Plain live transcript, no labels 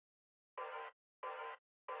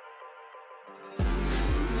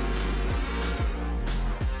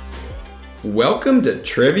Welcome to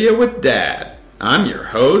Trivia with Dad. I'm your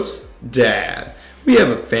host, Dad. We have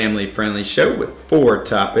a family-friendly show with 4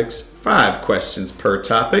 topics, 5 questions per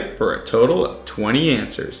topic for a total of 20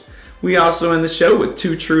 answers. We also end the show with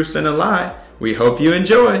 2 truths and a lie. We hope you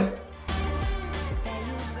enjoy.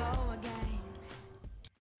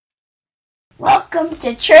 Welcome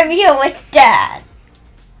to Trivia with Dad.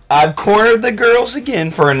 I've cornered the girls again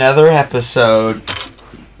for another episode.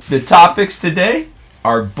 The topics today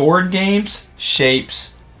are board games,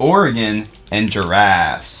 shapes, Oregon, and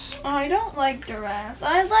giraffes. I don't like giraffes.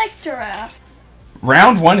 I like giraffe.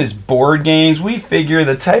 Round 1 is board games. We figure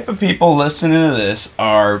the type of people listening to this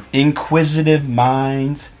are inquisitive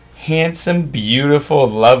minds, handsome, beautiful,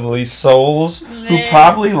 lovely souls who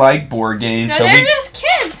probably like board games. No, they're just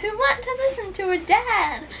kids who want to listen to a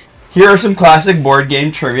dad. Here are some classic board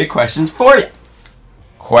game trivia questions for you.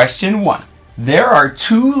 Question 1. There are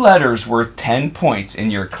 2 letters worth 10 points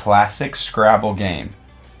in your classic Scrabble game.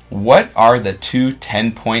 What are the 2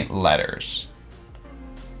 10-point letters?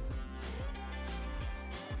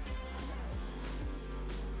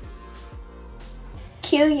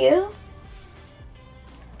 QU.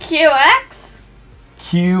 QX.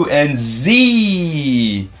 Q and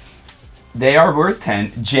Z. They are worth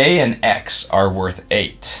 10. J and X are worth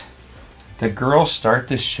 8. The girls start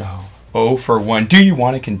the show 0 for 1. Do you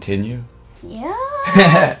want to continue?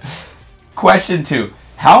 Yeah. Question 2.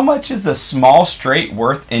 How much is a small straight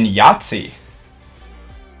worth in Yahtzee?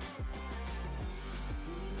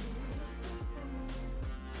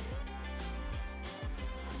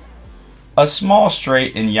 A small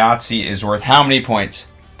straight in Yahtzee is worth how many points?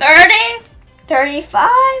 30. 35.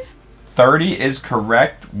 30 is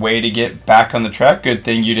correct. Way to get back on the track. Good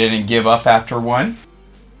thing you didn't give up after 1.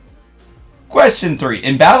 Question 3.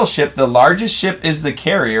 In Battleship, the largest ship is the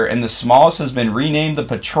carrier and the smallest has been renamed the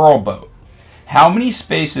patrol boat. How many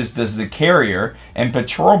spaces does the carrier and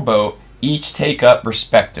patrol boat each take up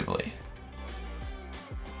respectively?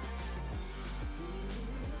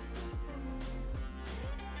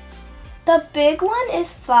 The big one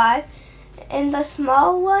is 5 and the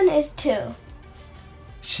small one is 2.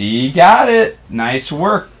 She got it. Nice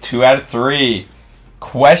work. 2 out of 3.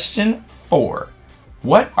 Question 4.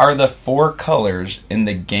 What are the 4 colors in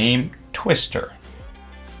the game Twister?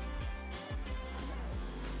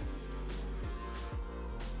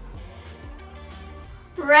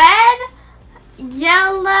 Red,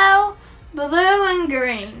 yellow, blue, and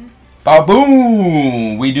green.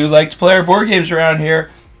 Ba-boom! We do like to play our board games around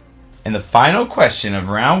here. And the final question of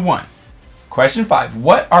round 1. Question 5.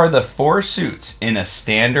 What are the 4 suits in a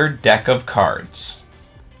standard deck of cards?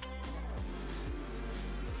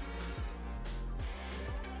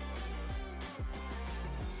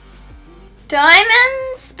 Diamonds,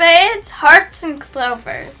 spades, hearts, and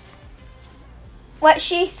clovers. What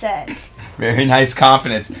she said. Very nice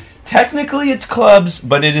confidence. Technically it's clubs,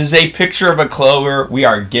 but it is a picture of a clover. We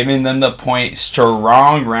are giving them the point.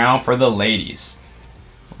 Strong round for the ladies.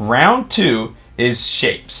 Round 2 is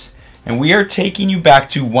shapes. And we are taking you back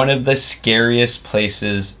to one of the scariest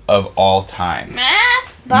places of all time.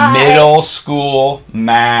 Math? Bye. Middle school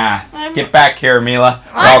math. Get back here, Mila.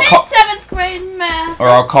 I'm in 7th grade math. Or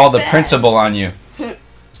I'll call the principal on you.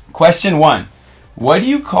 Question 1. What do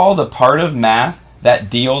you call the part of math that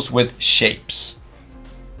deals with shapes?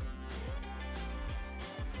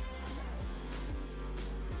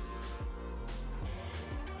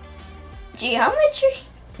 Geometry.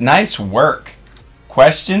 Nice work.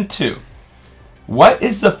 Question 2. What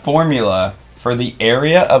is the formula for the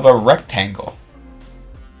area of a rectangle?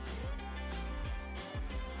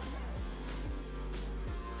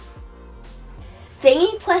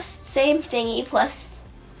 Thingy plus same thingy plus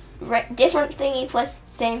different thingy plus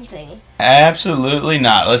same thingy. Absolutely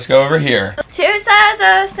not. Let's go over here. 2 sides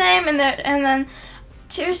are the same, and then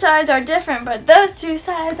 2 sides are different, but those 2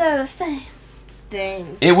 sides are the same.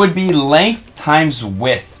 Thing. It would be length times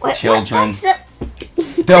width, What, children. What,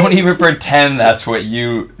 Don't even pretend that's what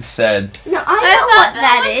you said. No, I know thought what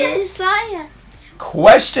that was in is. science.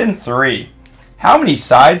 Question 3. How many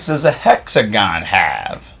sides does a hexagon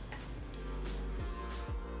have?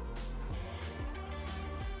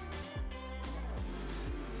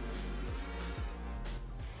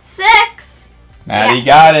 Six. Maddie Yeah.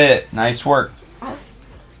 got it. Nice work.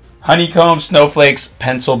 Honeycomb, snowflakes,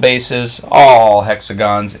 pencil bases, all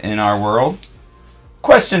hexagons in our world.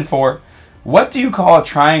 Question 4. What do you call a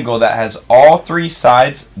triangle that has all 3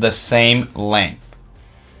 sides the same length?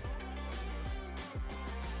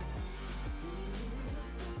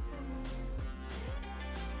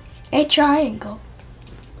 A triangle.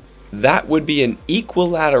 That would be an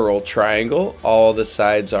equilateral triangle. All the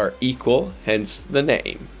sides are equal, hence the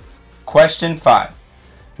name. Question 5.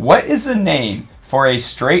 What is the name for a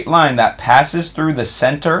straight line that passes through the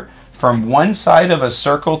center from one side of a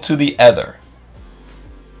circle to the other?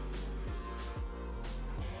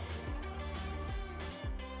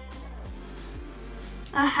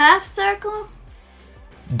 A half circle?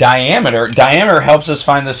 Diameter. Diameter helps us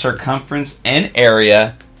find the circumference and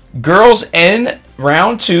area. Girls in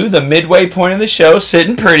round 2, the midway point of the show,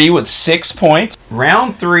 sitting pretty with 6 points.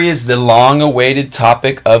 Round 3 is the long-awaited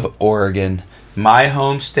topic of Oregon. My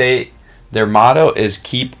home state. Their motto is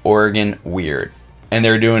Keep Oregon Weird. And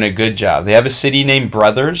they're doing a good job. They have a city named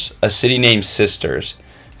Brothers, a city named Sisters.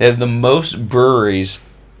 They have the most breweries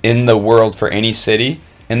in the world for any city.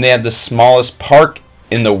 And they have the smallest park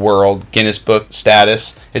in the world, Guinness Book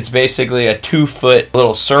status. It's basically a 2-foot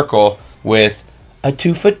little circle with a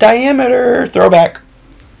 2-foot diameter. Throwback.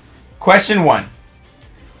 Question 1.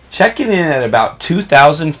 Checking in at about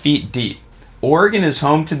 2,000 feet deep, Oregon is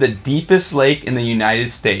home to the deepest lake in the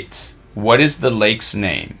United States. What is the lake's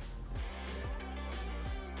name?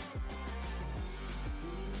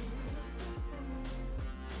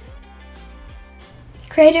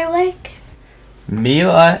 Crater Lake?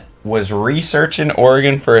 Mila was researching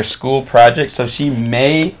Oregon for a school project, so she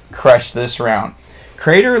may crush this round.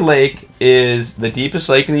 Crater Lake is the deepest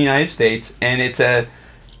lake in the United States, and it's a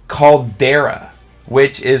caldera,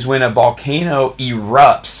 which is when a volcano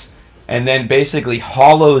erupts and then basically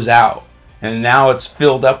hollows out, and now it's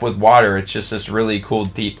filled up with water. It's just this really cool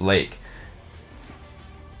deep lake.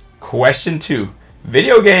 Question 2.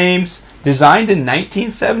 Video games designed in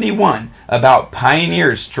 1971 about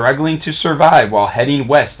pioneers struggling to survive while heading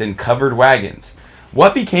west in covered wagons.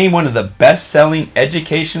 What became one of the best-selling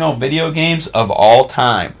educational video games of all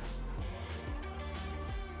time?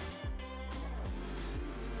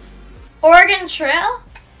 Oregon Trail?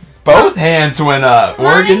 Both hands went up. Mommy?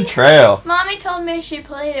 Oregon Trail. Mommy told me she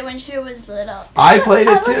played it when she was little. I played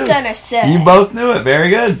it too. I was gonna say. You both knew it.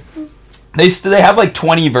 Very good. They have like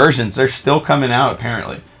 20 versions. They're still coming out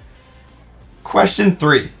apparently. Question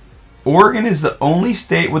 3. Oregon is the only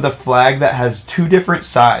state with a flag that has 2 different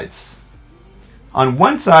sides. On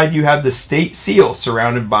one side you have the state seal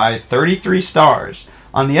surrounded by 33 stars.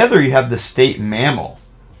 On the other you have the state mammal.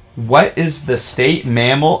 What is the state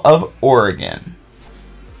mammal of Oregon?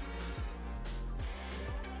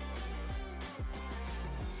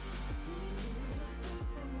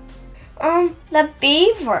 The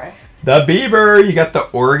beaver. The beaver. You got the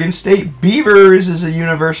Oregon State Beavers is a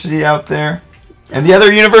university out there. And the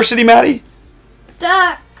other university, Maddie?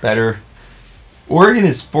 Duck. Better. Oregon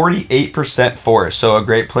is 48% forest, so a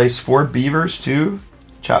great place for beavers to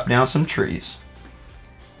chop down some trees.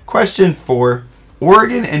 Question 4.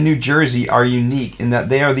 Oregon and New Jersey are unique in that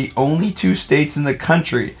they are the only 2 states in the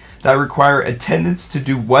country that require attendance to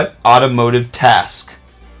do what automotive task?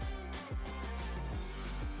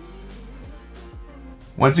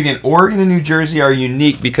 Once again, Oregon and New Jersey are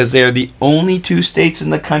unique because they are the only 2 states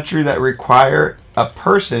in the country that require a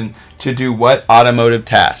person to do what automotive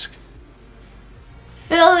task?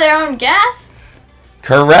 Fill their own gas?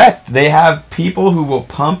 Correct. They have people who will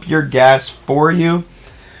pump your gas for you.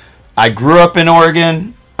 I grew up in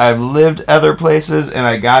Oregon. I've lived other places, and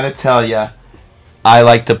I gotta tell you, I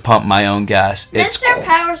like to pump my own gas. It's Mr. cool.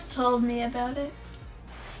 Powers told me about it.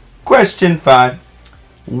 Question 5.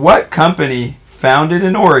 What company founded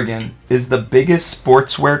in Oregon is the biggest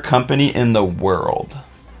sportswear company in the world?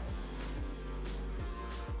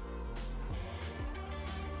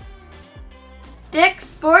 Dick's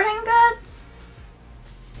Sporting Goods?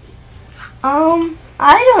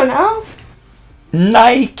 I don't know.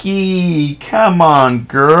 Nike! Come on,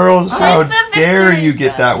 girls. How Who's the dare victory you get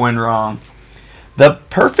dress? that one wrong? The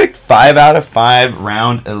perfect 5 out of 5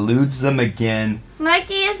 round eludes them again.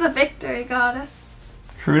 Nike is the victory goddess.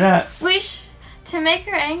 True that. To make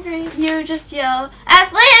her angry, you just yell,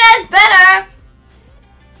 Athlena's better!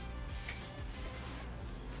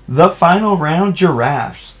 The final round,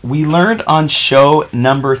 giraffes. We learned on show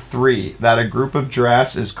number 3 that a group of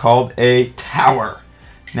giraffes is called a tower.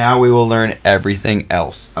 Now we will learn everything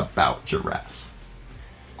else about giraffes.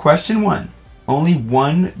 Question 1. Only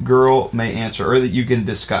one girl may answer, or that you can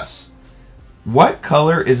discuss. What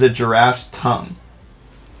color is a giraffe's tongue?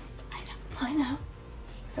 I know.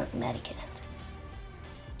 No, Maddie can answer.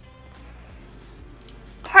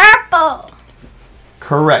 Purple!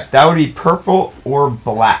 Correct. That would be purple or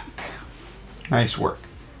black. Nice work.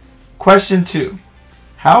 Question 2.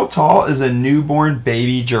 How tall is a newborn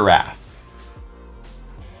baby giraffe?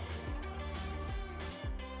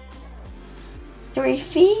 3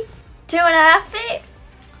 feet? 2.5 feet?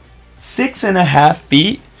 6.5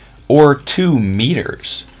 feet or 2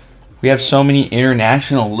 meters? We have so many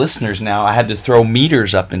international listeners now, I had to throw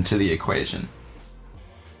meters up into the equation.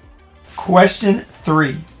 Question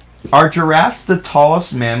 3. Are giraffes the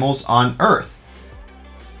tallest mammals on Earth?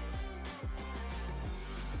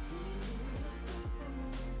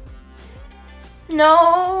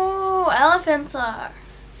 No, elephants are.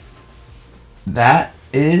 That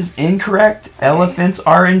is incorrect. Elephants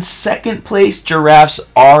are in second place. Giraffes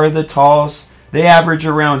are the tallest. They average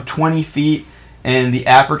around 20 feet, and the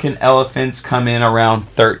African elephants come in around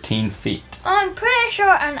 13 feet. I'm pretty sure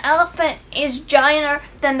an elephant is gianter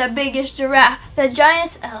than the biggest giraffe, the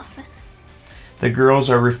giantest elephant. The girls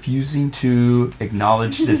are refusing to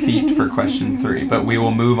acknowledge defeat for question 3, but we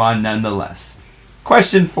will move on nonetheless.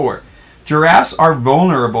 Question 4. Giraffes are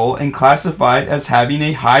vulnerable and classified as having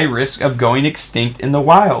a high risk of going extinct in the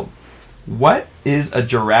wild. What is a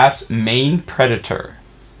giraffe's main predator?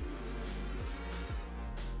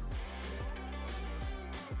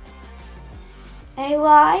 A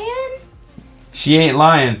lion? She ain't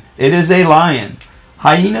lying. It is a lion.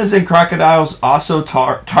 Hyenas and crocodiles also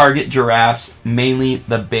target giraffes, mainly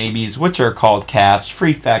the babies, which are called calves.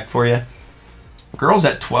 Free fact for you. Girls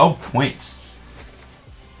at 12 points.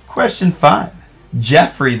 Question 5.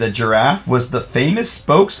 Jeffrey the giraffe was the famous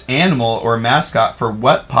spokes animal or mascot for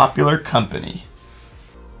what popular company?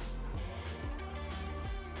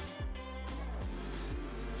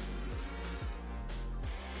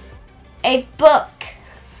 A book.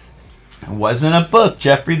 It wasn't a book.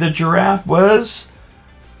 Jeffrey the giraffe was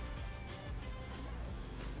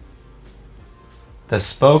the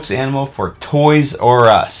spokes animal for Toys R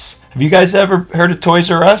Us. Have you guys ever heard of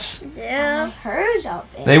Toys R Us? Yeah. I heard of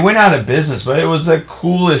it. They went out of business, but it was the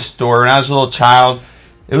coolest store. When I was a little child,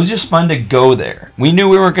 it was just fun to go there. We knew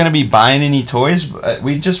we weren't going to be buying any toys, but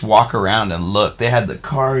we'd just walk around and look. They had the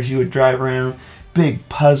cars you would drive around, big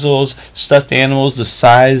puzzles, stuffed animals the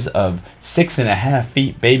size of 6.5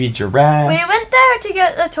 feet baby giraffes. We went there to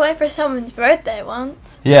get a toy for someone's birthday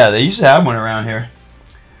once. Yeah, they used to have one around here.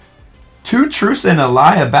 2 truths and a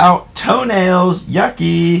lie about toenails.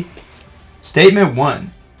 Yucky. Statement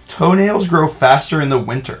 1. Toenails grow faster in the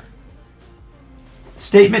winter.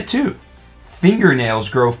 Statement 2. Fingernails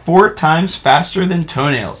grow 4 times faster than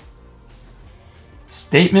toenails.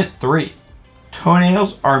 Statement 3.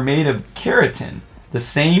 Toenails are made of keratin, the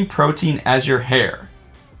same protein as your hair.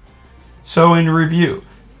 So in review,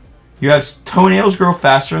 you have toenails grow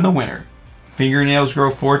faster in the winter, fingernails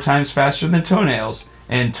grow 4 times faster than toenails,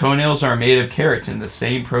 and toenails are made of keratin, the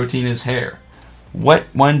same protein as hair. What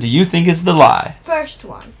one do you think is the lie? First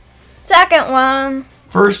one. Second one.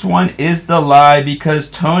 First one is the lie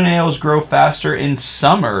because toenails grow faster in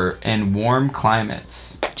summer and warm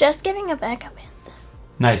climates. Just giving a backup answer.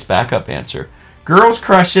 Nice backup answer. Girls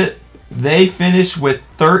crush it. They finish with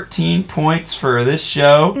 13 points for this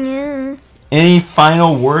show. Yeah. Any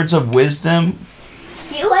final words of wisdom?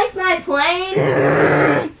 You like my plane?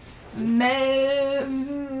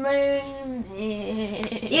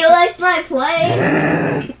 You like my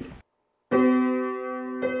plane?